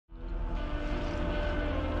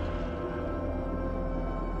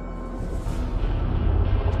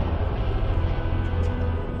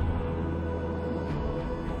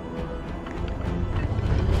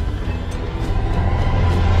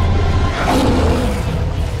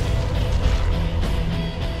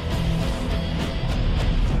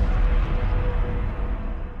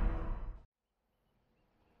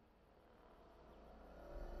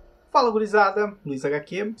Fala gurizada, Luiz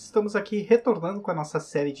HQ, estamos aqui retornando com a nossa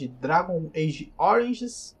série de Dragon Age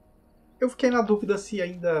Origins. Eu fiquei na dúvida se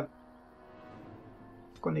ainda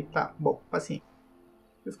conectar, bom, assim,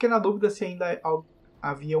 eu fiquei na dúvida se ainda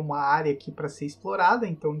havia uma área aqui para ser explorada,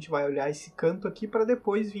 então a gente vai olhar esse canto aqui para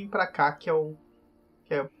depois vir para cá, que é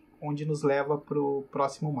onde nos leva para o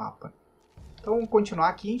próximo mapa. Então vamos continuar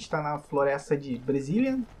aqui, a gente está na floresta de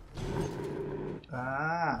Breciliana.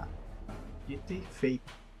 Ah, dito e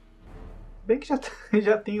feito. Bem que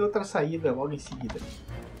já tem outra saída logo em seguida.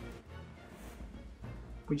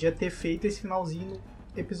 Podia ter feito esse finalzinho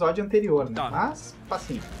no episódio anterior, né? Mas,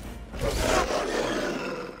 facinho.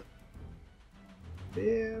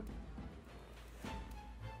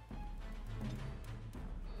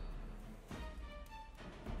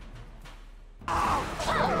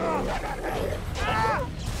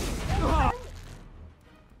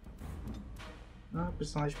 O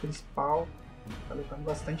personagem principal tá levando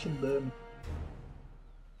bastante dano.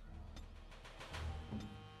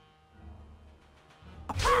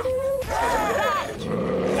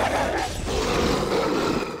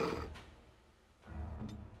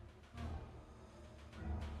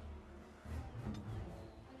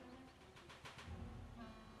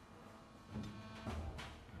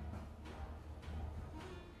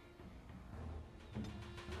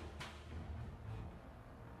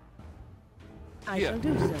 I shall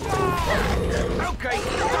do so. Okay,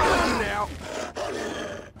 I'm now.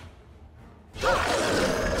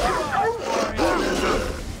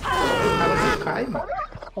 Ela não cai, mano.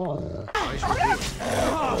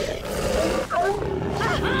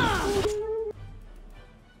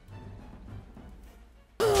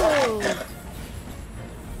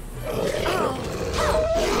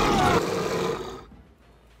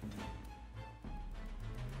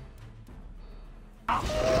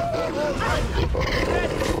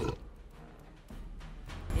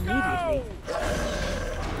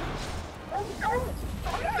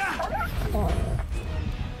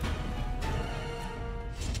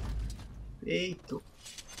 Feito.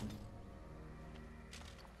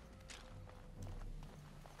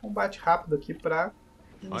 Combate rápido aqui para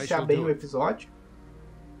iniciar bem o episódio.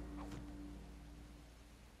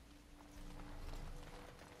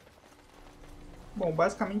 Bom,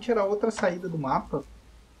 basicamente era outra saída do mapa.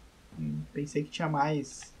 Pensei que tinha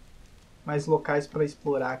mais locais para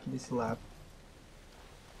explorar aqui desse lado.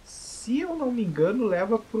 Se eu não me engano,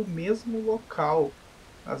 leva para o mesmo local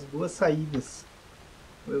as duas saídas.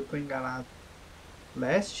 Ou eu estou enganado?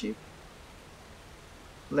 Leste.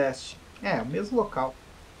 É, o mesmo local.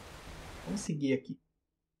 Vamos seguir aqui.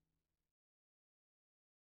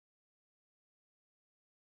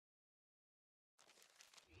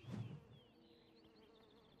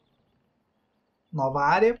 Nova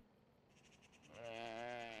área.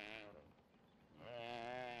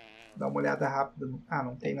 Dá uma olhada rápida. Ah,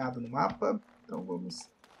 não tem nada no mapa. Então vamos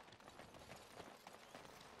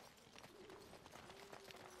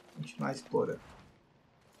continuar explorando.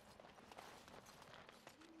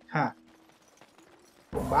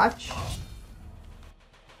 Combate.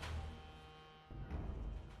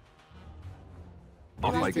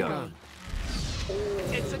 Off I go.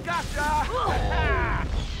 It's a gotcha!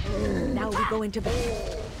 Now we go into the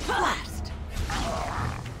blast.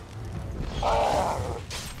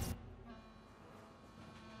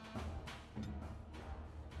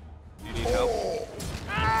 You need help?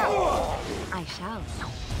 I shall.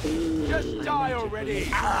 Just die already!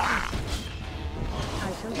 I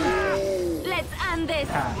shall do so. Let's end this.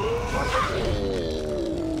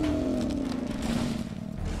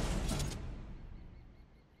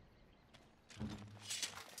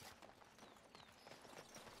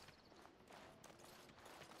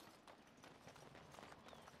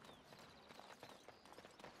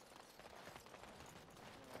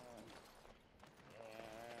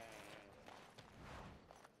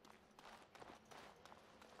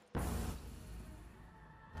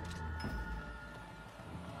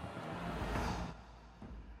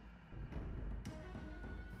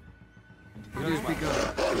 Here's we go.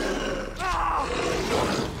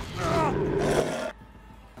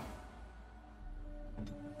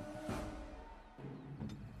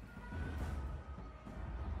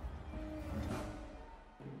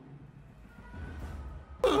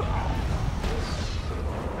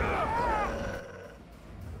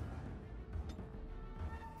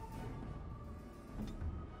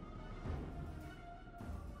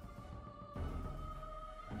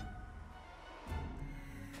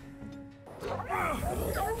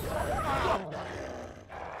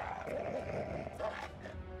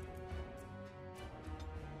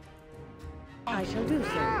 I shall do so.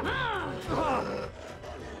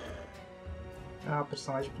 Ah, o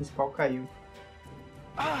personagem principal caiu.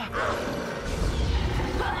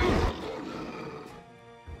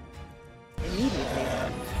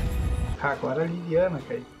 Agora a Liliana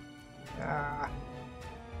caiu. Ah.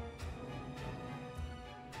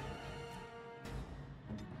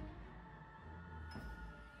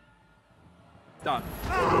 Done.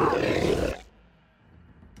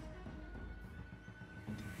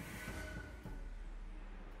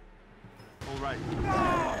 All right.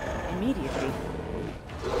 Immediately.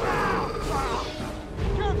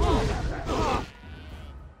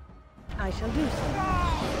 I shall do so.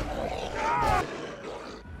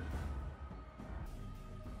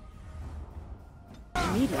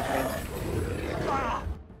 Immediately.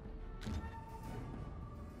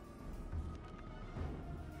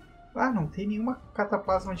 Ah, não tem nenhuma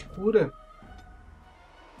cataplasma de cura.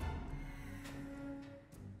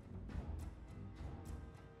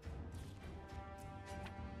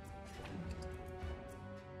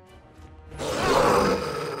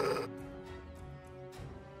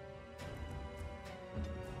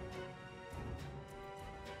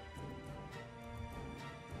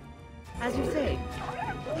 As you say.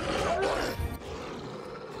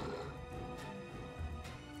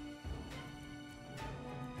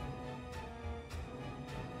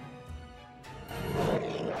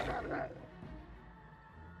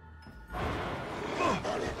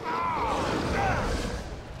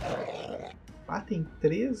 Ah, tem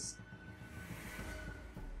 3.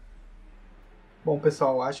 Bom,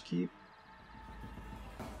 pessoal, acho que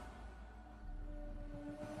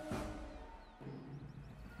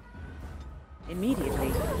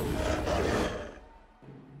Immediately.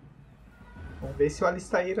 vamos ver se o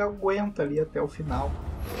Alistair aguenta ali até o final.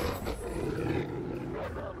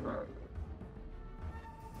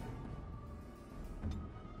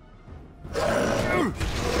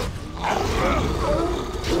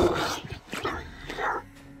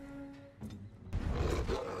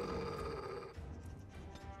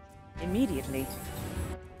 Immediately.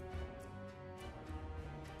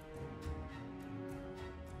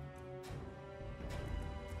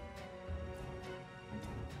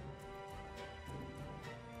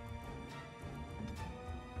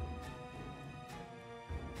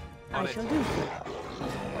 I shall do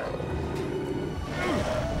so.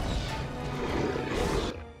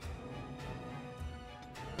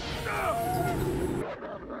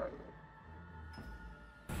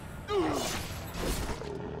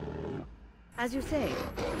 As you say.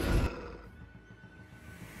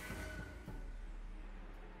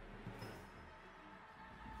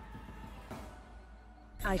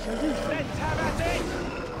 I shall do so. Let's have at it!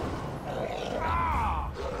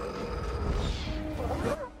 Ah!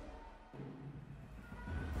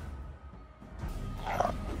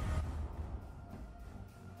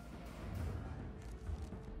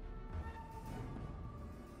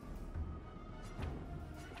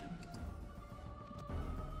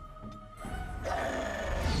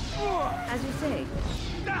 As you say.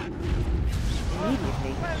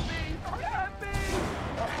 Immediately.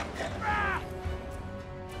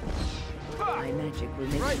 My magic will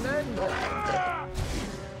make Right you. then.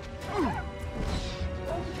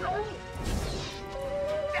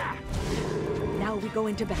 Now we go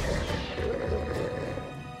into battle.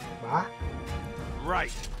 Ah,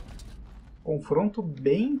 Right. confronto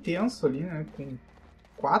bem intenso ali, né? Com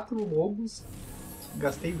 4 lobos.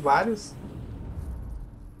 Gastei vários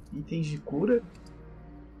itens de cura.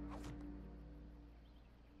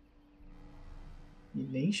 E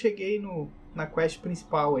nem cheguei na quest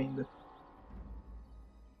principal ainda.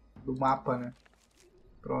 Do mapa, né?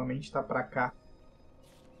 Provavelmente tá pra cá.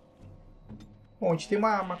 Bom, a gente tem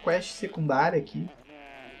uma quest secundária aqui.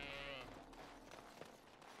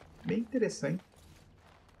 Bem interessante.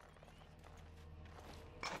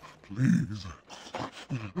 Please,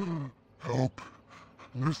 help,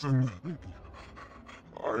 listen.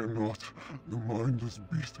 I am not the mindless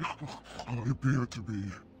beast I appear to be.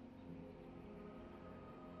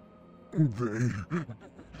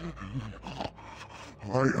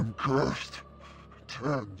 I am cursed,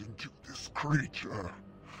 turned into this creature.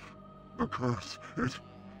 The curse, it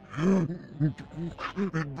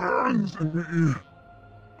burns in me.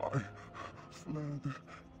 I fled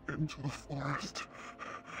into the forest.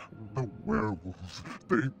 The werewolves,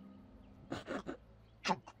 they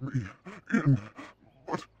took me in,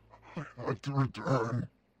 but I had to return.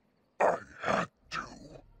 I had to.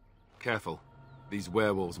 Careful. These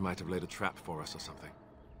werewolves might have laid a trap for us or something.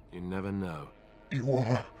 You never know. You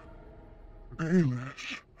are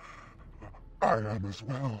Baelish. I am as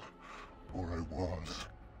well, or I was,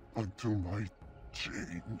 until my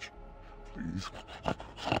change. Please,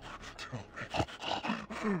 tell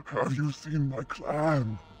me. Have you seen my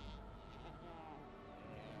clan?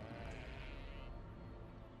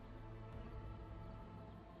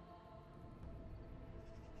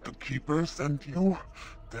 The Keeper sent you?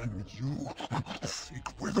 Then you seek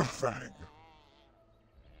Witherfang.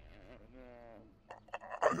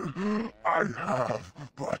 I have,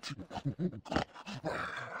 but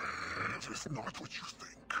it is not what you think.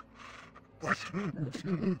 But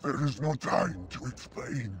there is no time to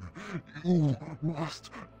explain. You must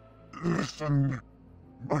listen.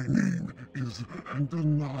 My name is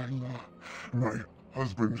Delilah. My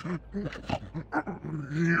husband,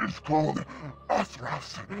 he is called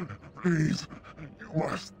Athras. Please, you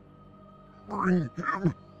must bring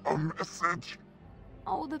him a message.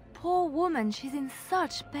 Oh, the poor woman, she's in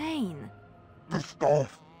such pain. The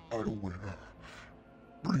staff I wear.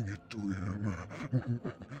 Bring it to him.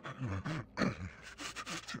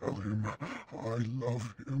 Tell him I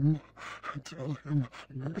love him. Tell him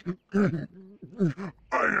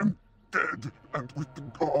I am dead and with the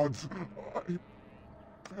gods. I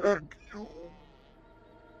beg you.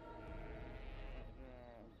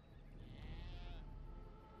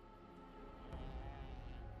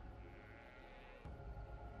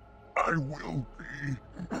 I will be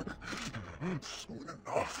soon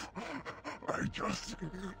enough. I just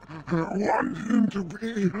want him to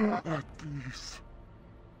be at peace.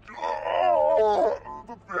 Oh,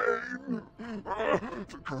 the pain!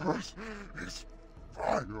 The curse is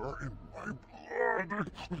fire in my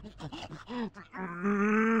blood.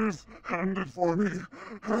 Please, hand it for me.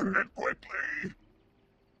 Hand it quickly.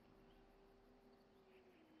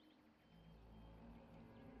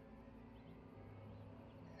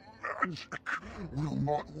 Magic will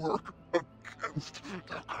not work against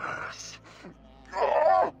the curse.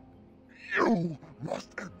 Ah, you must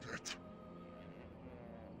end it.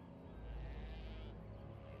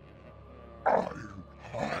 I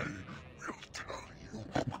will tell you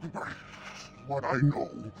what I know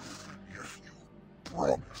if you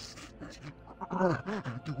promise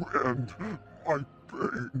to end my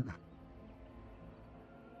pain.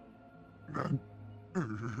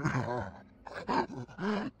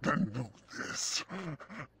 Then know this.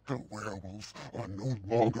 The werewolves are no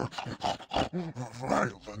longer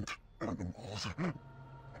violent animals.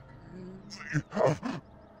 They have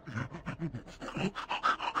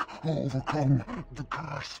overcome the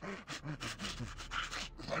curse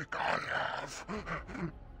like I have.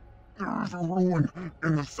 There is a ruin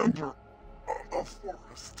in the center of the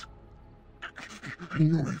forest.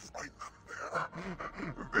 You may find them there.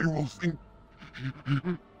 They will think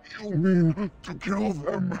you mean to kill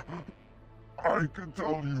them. I can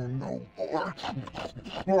tell you no more.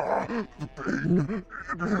 The pain,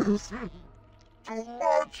 it is too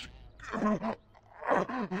much.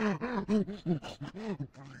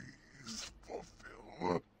 Please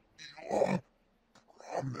fulfill your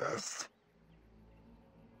promise.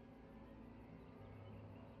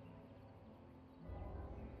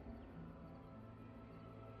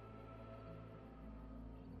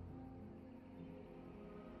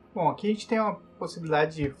 Bom, aqui a gente tem a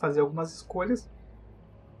possibilidade de fazer algumas escolhas.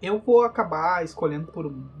 Eu vou acabar escolhendo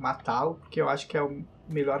por matá-lo, porque eu acho que é o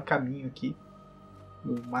melhor caminho aqui.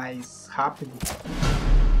 O mais rápido.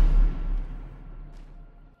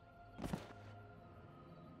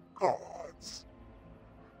 Gods,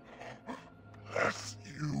 bless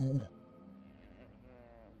you.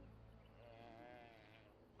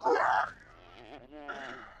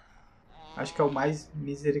 Acho que é o mais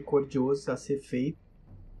misericordioso a ser feito.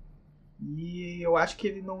 E eu acho que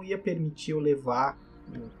ele não ia permitir eu levar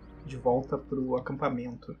de volta pro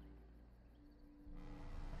acampamento.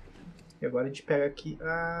 E agora a gente pega aqui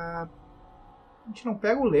a gente não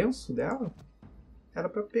pega o lenço dela? Era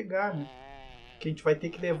pra pegar, né? Que a gente vai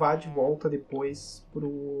ter que levar de volta depois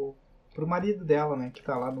pro marido dela, né? Que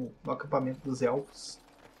tá lá no acampamento dos elfos.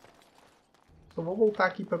 Só vou voltar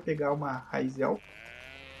aqui pra pegar uma raiz elfa.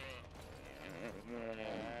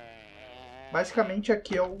 Basicamente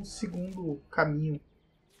aqui é o segundo caminho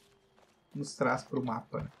que nos traz para o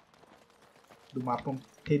mapa, né? Do mapa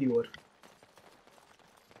anterior.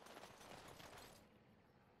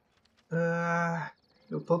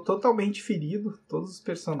 Eu tô totalmente ferido, todos os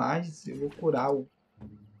personagens. Eu vou curar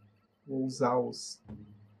vou usar os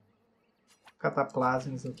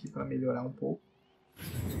cataplasmas aqui para melhorar um pouco.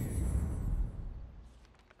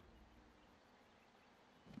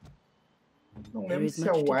 Não lembro se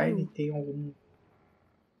a Wine tem algum...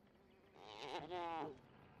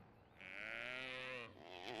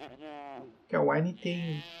 Que a Wine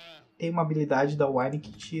tem uma habilidade da Wine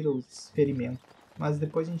que tira os ferimentos. Mas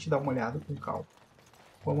depois a gente dá uma olhada com calma.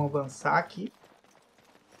 Vamos avançar aqui.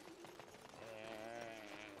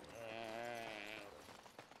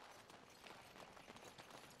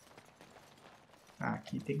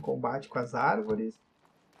 Aqui tem combate com as árvores.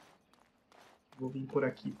 Vou vir por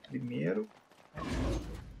aqui primeiro.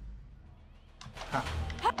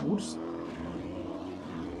 Urso.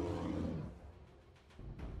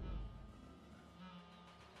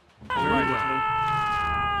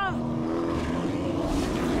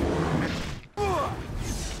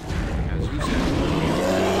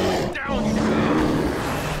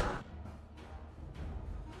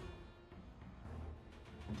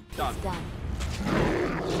 It's done.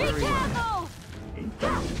 Be careful!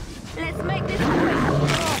 Let's make this quick.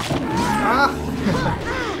 Ah!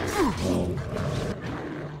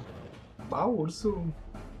 O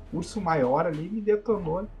urso maior ali me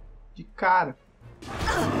detonou de cara.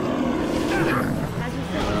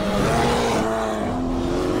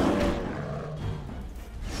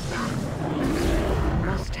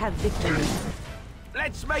 Must have victory.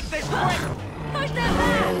 Let's make this quick! Push them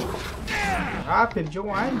back! Ah, perdi um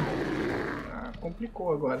wine. Ah,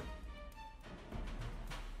 complicou agora.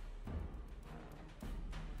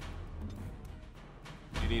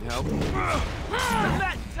 You need help?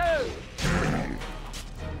 That too!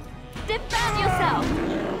 Defend yourself!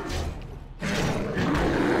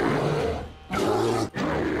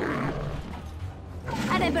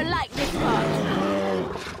 I never liked this part.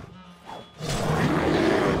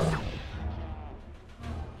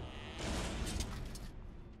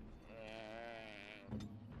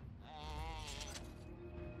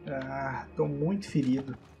 Ah, tô muito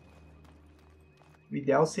ferido. O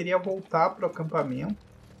ideal seria voltar pro acampamento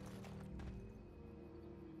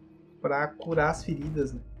para curar as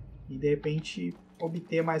feridas, né? E de repente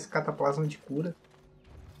obter mais cataplasma de cura.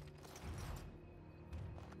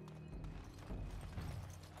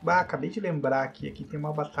 Bah, acabei de lembrar que aqui tem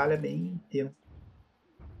uma batalha bem intensa.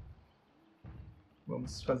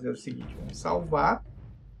 Vamos fazer o seguinte, vamos salvar.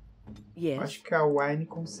 Yes. Acho que a Wine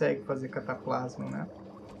consegue fazer cataplasma, né?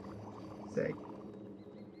 Consegue.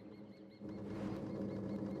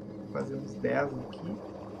 Vou fazer uns 10 aqui.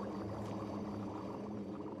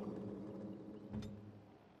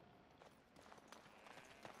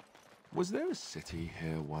 Was there a city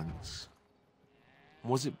here once?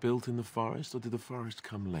 Was it built in the forest, or did the forest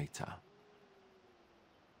come later?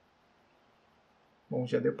 Bom,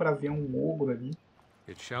 já deu pra ver um ogro ali.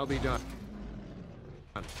 It shall be done.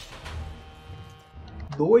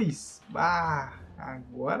 2? Ah,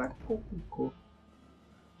 agora complicou.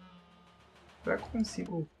 Será que eu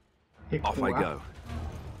consigo Off I recuar? go.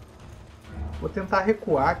 Vou tentar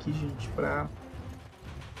recuar aqui, gente, pra...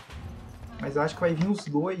 Mas eu acho que vai vir os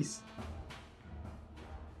dois.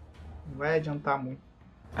 Não vai adiantar muito.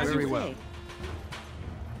 Very well.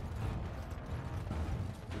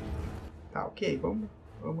 Tá, ok,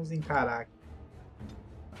 vamos encarar aqui.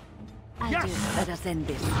 I do. Let us end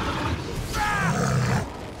this.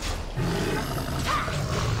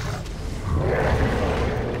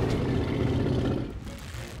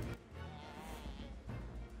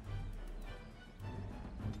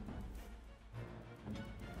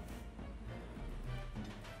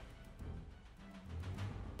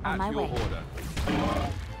 On my At your way. order.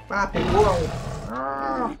 Ah, pegou a...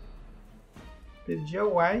 Ah, perdi a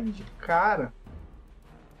wine de cara.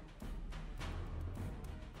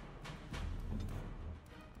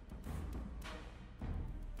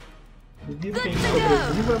 Duvido que a gente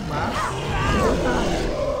sobreviva, mas...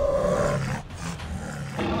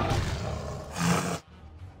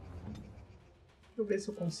 Deixa eu ver se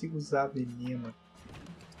eu consigo usar veneno.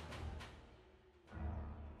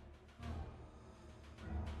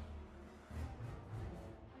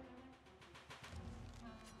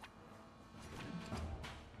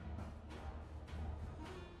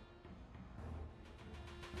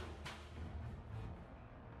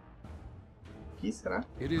 Aqui, será?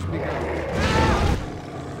 It is begun.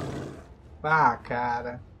 Ah,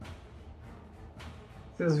 cara.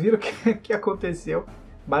 Vocês viram o que aconteceu?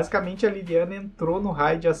 Basicamente a Liliana entrou no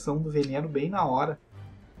raio de ação do veneno bem na hora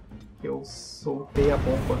que eu soltei a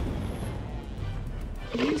bomba.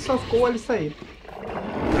 E só ficou ali sair.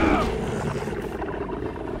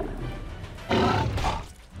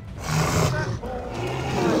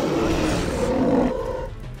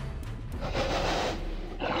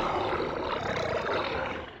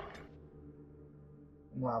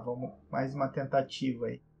 Vamos lá, vamos mais uma tentativa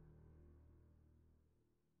aí.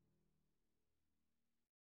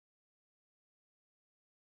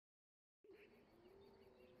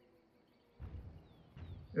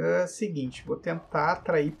 Seguinte, vou tentar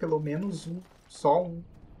atrair pelo menos só um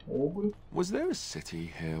ogro. Was there a city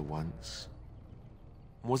here once?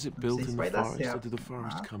 Was it built sei se in vai the dar forest, or certo, did the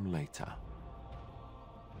forest mas- come later?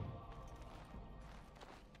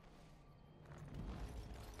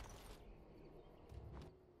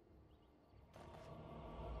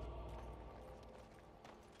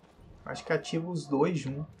 Acho que ativa os dois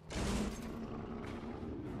juntos.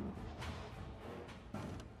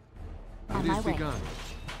 It is begun.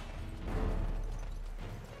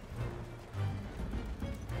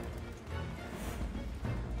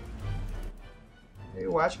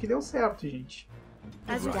 Eu acho que deu certo, gente.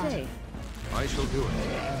 As you say. I shall do it.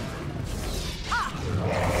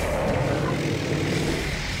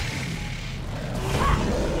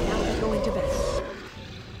 Now we go into bed.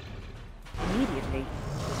 Immediately.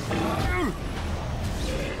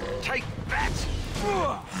 Take that!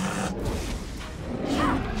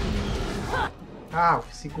 Ah, o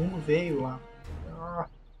segundo veio lá. Ah,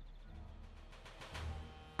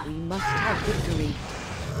 We must have victory.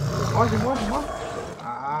 morre, morre, morre.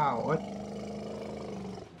 Ah, ótimo.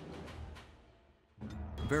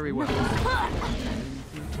 Very well.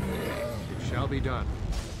 It shall be done.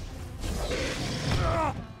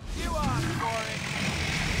 You asked for it!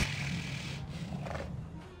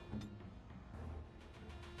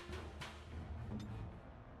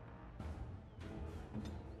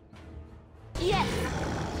 Yes.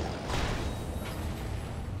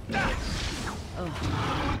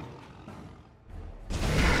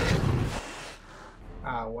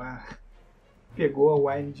 Ah, o ar. Pegou a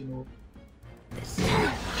wine de novo.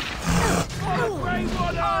 All right.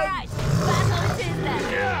 Battle it is then.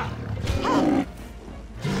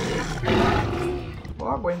 Ó,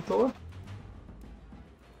 aguentou.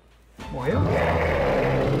 Morreu?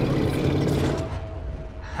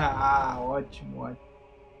 Ah, ótimo, ótimo.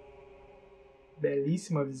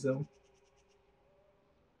 Belíssima visão.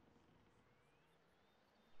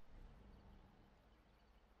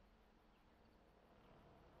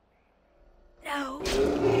 No.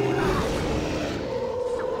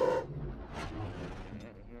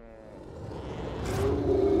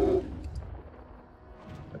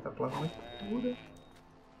 Cataplasma cultura.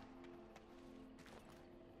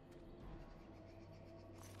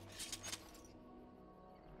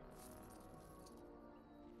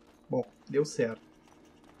 Bom, deu certo.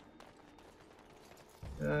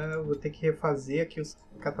 Vou ter que refazer aqui os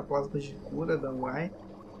cataplasmas de cura da Y.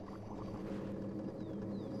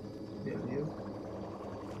 Beleza.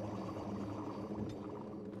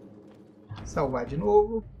 Salvar de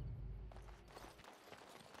novo.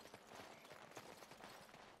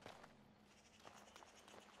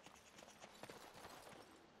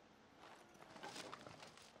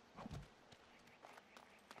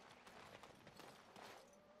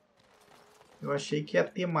 Eu achei que ia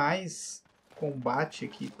ter mais combate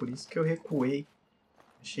aqui, por isso que eu recuei.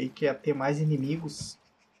 Achei que ia ter mais inimigos.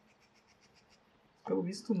 Pelo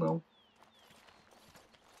visto, não.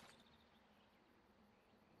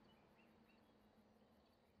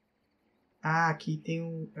 Ah, aqui tem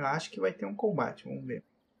um... Eu acho que vai ter um combate, vamos ver.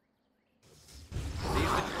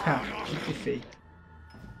 Ah, que feito.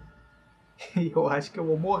 Eu acho que eu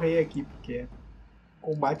vou morrer aqui, porque é um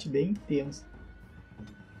combate bem intenso.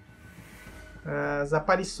 As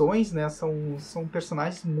aparições, né, são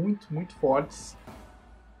personagens muito fortes.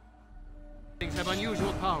 Things have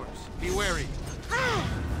unusual powers. Be wary.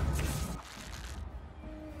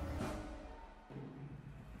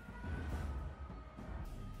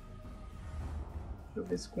 Deixa eu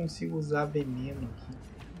ver se consigo usar veneno aqui.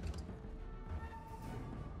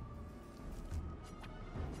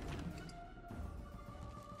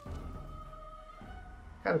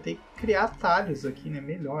 Cara, tem que criar atalhos aqui, né?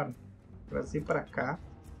 Melhor. Trazer pra cá.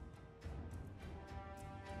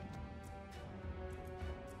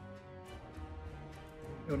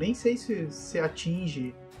 Eu nem sei se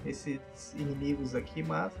atinge esses inimigos aqui,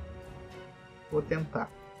 mas vou tentar.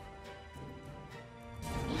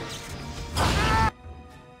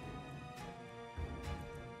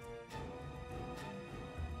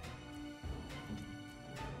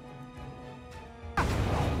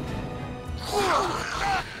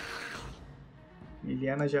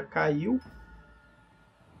 Liliana já caiu.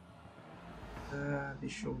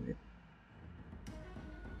 Deixa eu ver.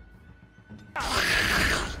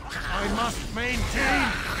 I must maintain.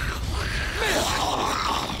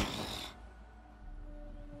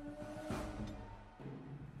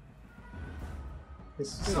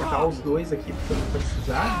 Ressuscitar os dois aqui pra não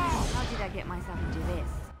precisar. How did I get myself into this?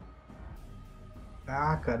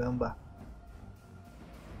 Ah, caramba.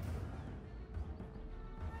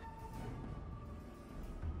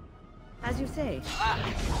 As you say.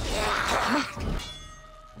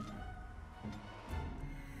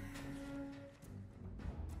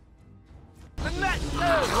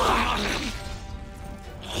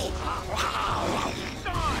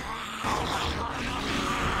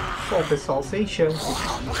 Bom, pessoal, sem chance.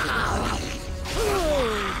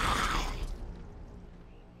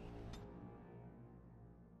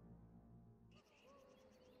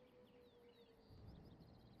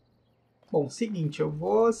 Bom, seguinte, eu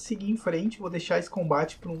vou seguir em frente, vou deixar esse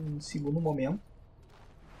combate para um segundo momento.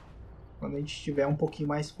 Quando a gente estiver um pouquinho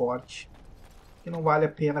mais forte. Que não vale a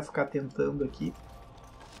pena ficar tentando aqui.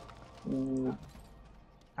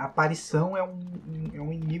 A aparição é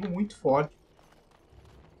um inimigo muito forte.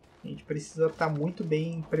 A gente precisa estar muito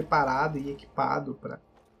bem preparado e equipado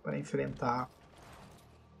para enfrentar.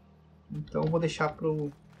 Então eu vou deixar para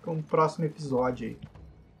um próximo episódio aí.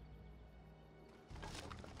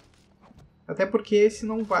 Até porque esse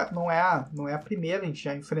não é a primeira, a gente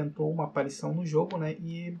já enfrentou uma aparição no jogo, né?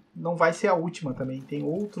 E não vai ser a última também. Tem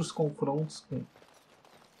outros confrontos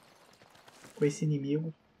com esse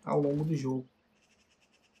inimigo ao longo do jogo.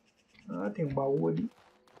 Ah, tem um baú ali.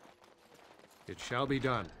 It shall be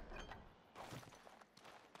done.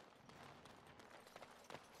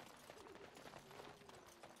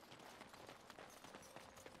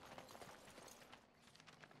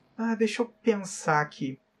 Ah, deixa eu pensar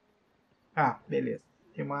aqui. Ah, beleza.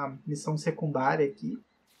 Tem uma missão secundária aqui.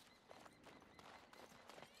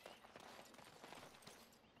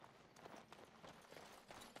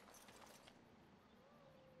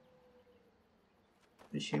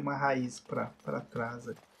 Deixei uma raiz para trás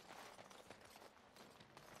aqui.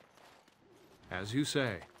 As you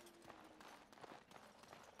say.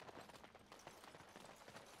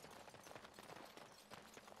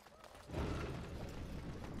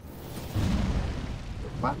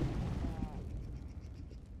 Opa.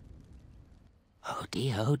 Oh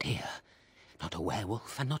dear, oh dear. Not a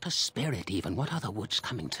werewolf and not a spirit even. What are the woods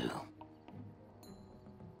coming to?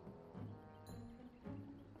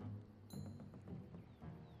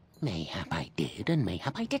 Mayhap I did and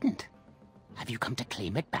mayhap I didn't. Have you come to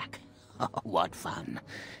claim it back? Oh, what fun.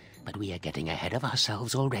 But we are getting ahead of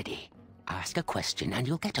ourselves already. Ask a question and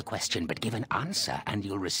you'll get a question, but give an answer and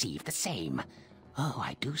you'll receive the same. Oh,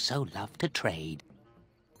 I do so love to trade.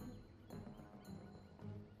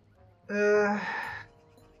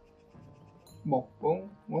 Bom,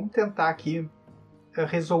 vamos tentar aqui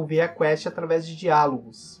resolver a quest através de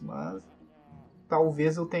diálogos, mas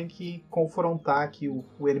talvez eu tenha que confrontar aqui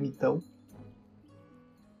o ermitão.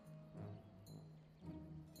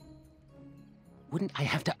 Wouldn't I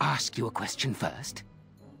have to ask you a question first?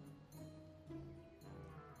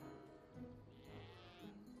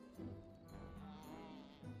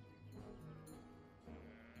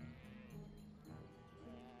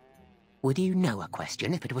 Would you know a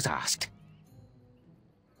question if it was asked?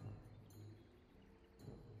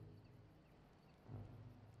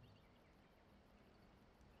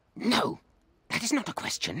 No, that is not a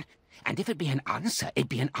question. And if it be an answer, it'd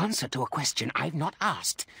be an answer to a question I've not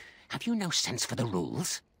asked. Have you no sense for the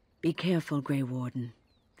rules? Be careful, Grey Warden.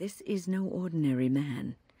 This is no ordinary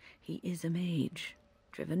man. He is a mage.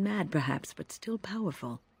 Driven mad, perhaps, but still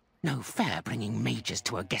powerful. No fair bringing mages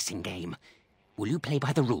to a guessing game. Will you play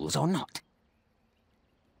by the rules or not?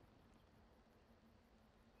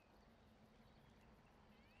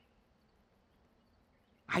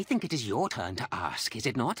 I think it is your turn to ask, is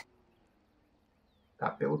it not?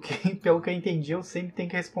 Tá, pelo que eu entendi, eu sempre tenho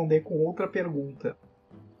que responder com outra pergunta.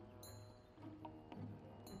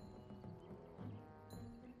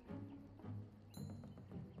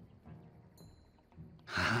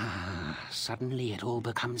 Suddenly it all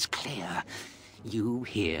becomes clear. You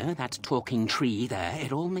hear that talking tree there?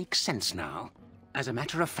 It all makes sense now. As a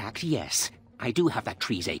matter of fact, yes. I do have that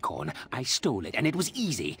tree's acorn. I stole it, and it was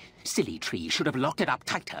easy. Silly tree should have locked it up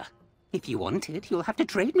tighter. If you want it, you'll have to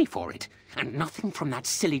trade me for it. And nothing from that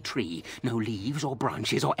silly tree. No leaves or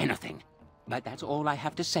branches or anything. But that's all I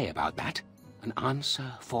have to say about that. An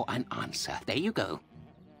answer for an answer. There you go.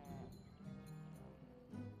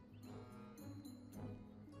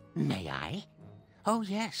 May I? Oh,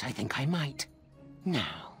 yes, I think I might.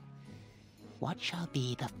 Now, what shall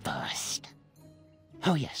be the first?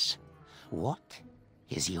 Oh, yes. What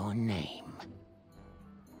is your name?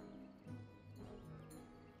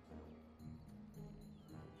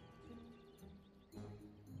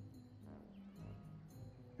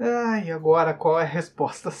 E agora? Qual é a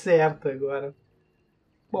resposta certa agora?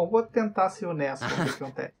 Bom, vou tentar ser honesto com o que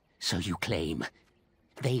acontece. So you claim.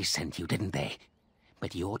 They sent you, didn't they?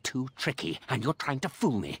 But you're too tricky, and you're trying to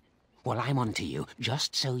fool me. Well, I'm on to you,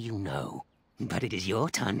 just so you know. But it is your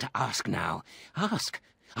turn to ask now. Ask.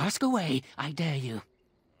 Ask away, I dare you.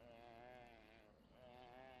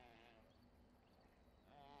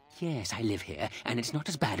 Yes, I live here, and it's not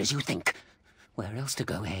as bad as you think. Where else to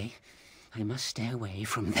go, eh? I must stay away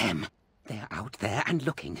from them. They're out there and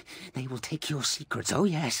looking. They will take your secrets, oh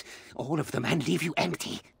yes, all of them, and leave you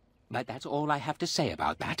empty. But that's all I have to say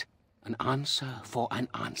about that. An answer for an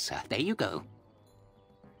answer. There you go.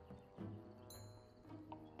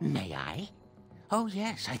 May I? Oh,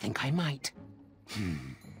 yes, I think I might.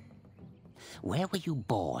 Where were you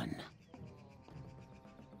born?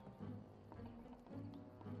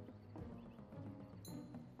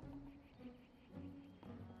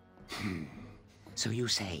 So you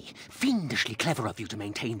say, fiendishly clever of you to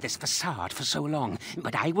maintain this facade for so long,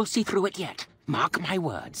 but I will see through it yet. Mark my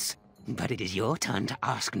words. But it is your turn to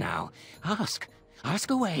ask now. Ask.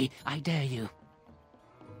 Ask away, I dare you.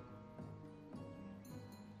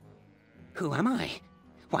 Who am I?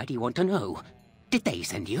 Why do you want to know? Did they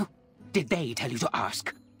send you? Did they tell you to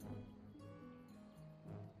ask?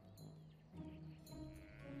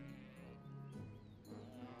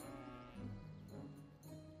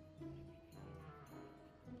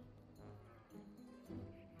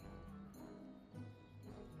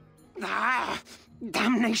 Ah!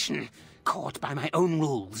 Damnation! Caught by my own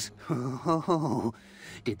rules. Oh,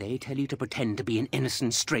 did they tell you to pretend to be an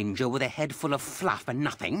innocent stranger with a head full of fluff and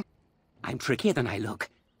nothing? I'm trickier than I look.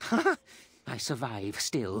 I survive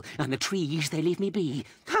still, and the trees, they leave me be.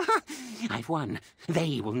 I've won.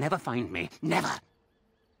 They will never find me. Never.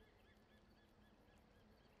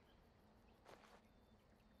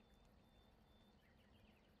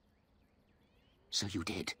 So you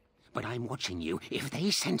did. But I'm watching you. If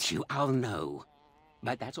they sent you, I'll know.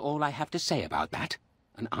 But that's all I have to say about that.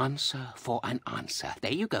 An answer for an answer.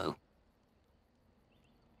 There you go.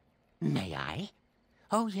 May I?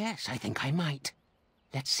 Oh, yes, I think I might.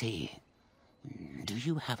 Let's see. Do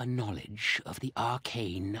you have a knowledge of the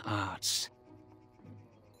arcane arts?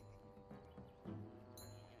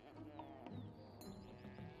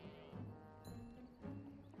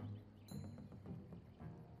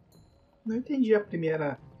 Não entendi a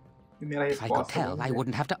primeira If I could resposta. tell, I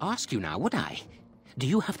wouldn't have to ask you now, would I? Do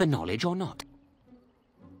you have the knowledge or not?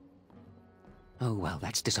 Oh, well,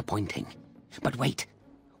 that's disappointing. But wait,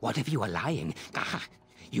 what if you are lying? Ah,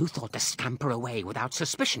 you thought to scamper away without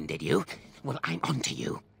suspicion, did you? Well, I'm onto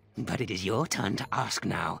you. But it is your turn to ask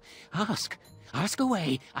now. Ask. Ask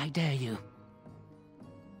away, I dare you.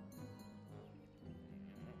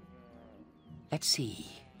 Let's see.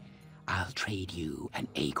 I'll trade you an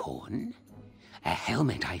acorn, a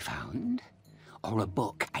helmet I found, or a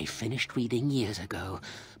book I finished reading years ago,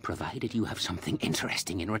 provided you have something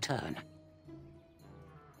interesting in return.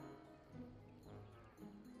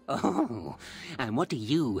 Oh, and what do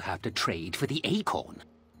you have to trade for the acorn?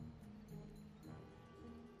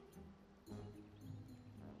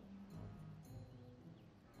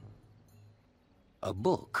 A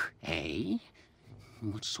book, eh?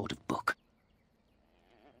 What sort of book?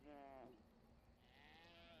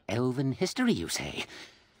 Elven history, you say?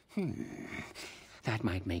 That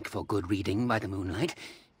might make for good reading by the moonlight.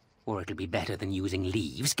 Or it'll be better than using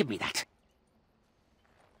leaves. Give me that.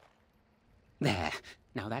 There.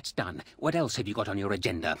 Now that's done. What else have you got on your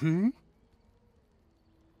agenda,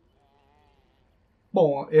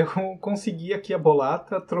 Bom, eu consegui aqui a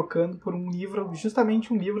bolata trocando por um livro,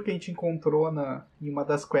 justamente um livro que a gente encontrou em uma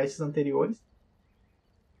das quests anteriores.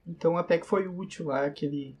 Então até que foi útil lá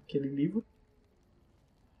aquele livro.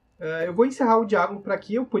 Eu vou encerrar o diálogo por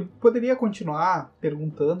aqui. Eu poderia continuar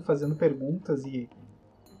perguntando, fazendo perguntas e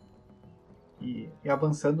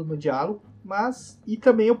avançando no diálogo, e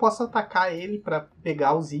também eu posso atacar ele para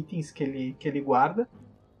pegar os itens que ele guarda,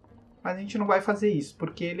 mas a gente não vai fazer isso,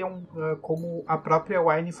 porque ele é como a própria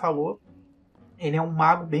Wine falou, ele é um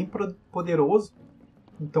mago bem poderoso,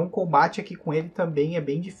 então o combate aqui com ele também é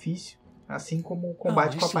bem difícil, assim como o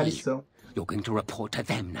combate com a aparição. You're going to report to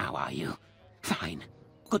them now, are you? Fine.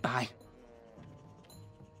 Goodbye.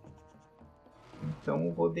 Então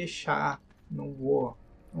eu vou deixar, não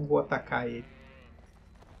vou atacar ele.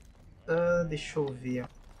 Deixa eu ver.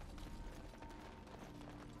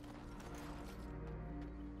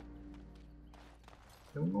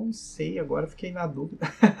 Eu não sei, agora fiquei na dúvida.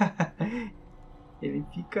 Ele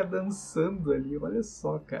fica dançando ali, olha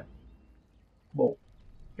só, cara. Bom,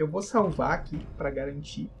 eu vou salvar aqui para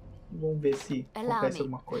garantir. Vamos ver se acontece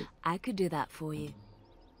alguma coisa. I could do that for you.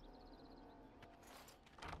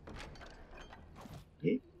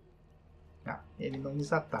 Ele não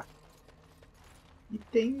nos ataca. E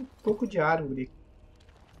tem um toco de árvore.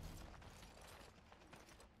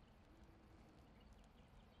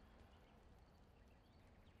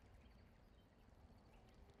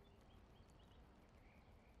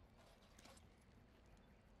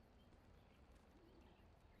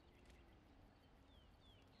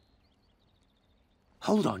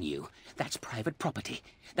 Hold on, you. That's private property.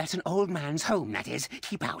 That's an old man's home, that is.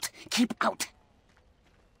 Keep out. Keep out.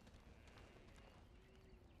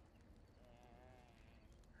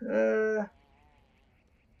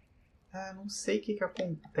 Não sei o que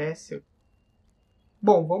acontece.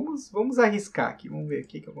 Bom, vamos arriscar aqui. Vamos ver o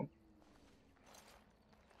que eu vou...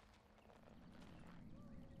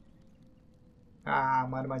 Ah,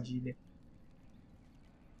 uma armadilha.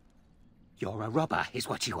 You're a robber, is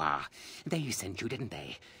what you are. They sent you, didn't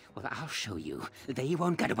they? Well, I'll show you. They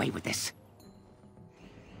won't get away with this.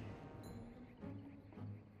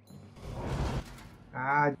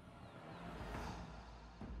 Ah,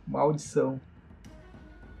 maldição.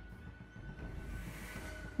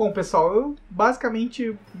 Bom, pessoal, eu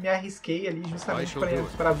basicamente me arrisquei ali justamente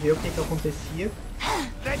para ver o que acontecia.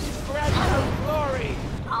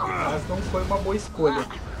 Mas não foi uma boa escolha.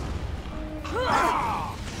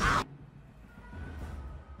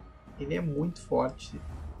 Ele é muito forte.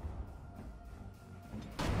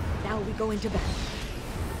 Now we go into battle.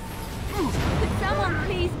 Could someone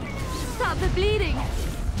please stop the bleeding?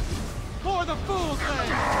 For the fools,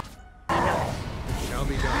 then! Shall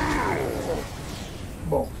be done.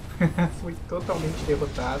 Bom, fui totalmente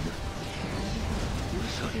derrotado. You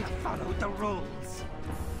should have followed the rules.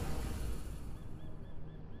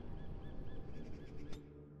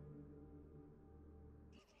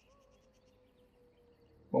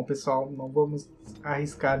 Bom, pessoal, não vamos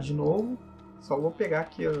arriscar de novo. Só vou pegar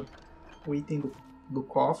aqui o item do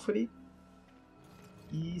cofre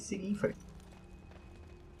e seguir em frente.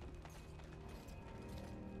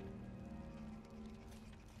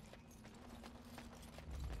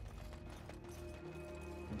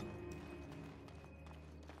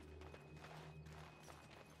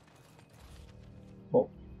 Bom,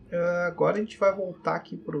 agora a gente vai voltar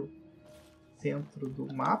aqui para o centro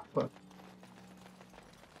do mapa.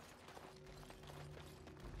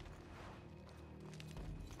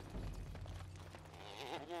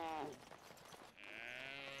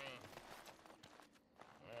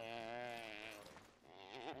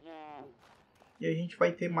 E a gente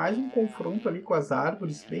vai ter mais um confronto ali com as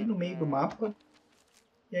árvores, bem no meio do mapa.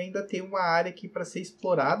 E ainda tem uma área aqui para ser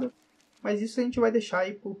explorada. Mas isso a gente vai deixar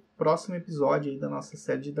aí para o próximo episódio aí da nossa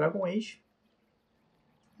série de Dragon Age.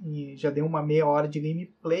 E já deu uma meia hora de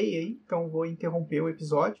gameplay aí, então vou interromper o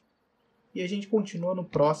episódio. E a gente continua no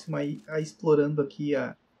próximo aí, explorando aqui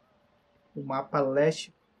o mapa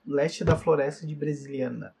leste da floresta de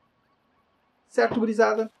Breciliana. Certo,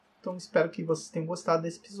 gurizada? Então espero que vocês tenham gostado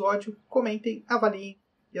desse episódio. Comentem, avaliem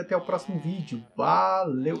e até o próximo vídeo.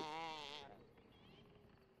 Valeu!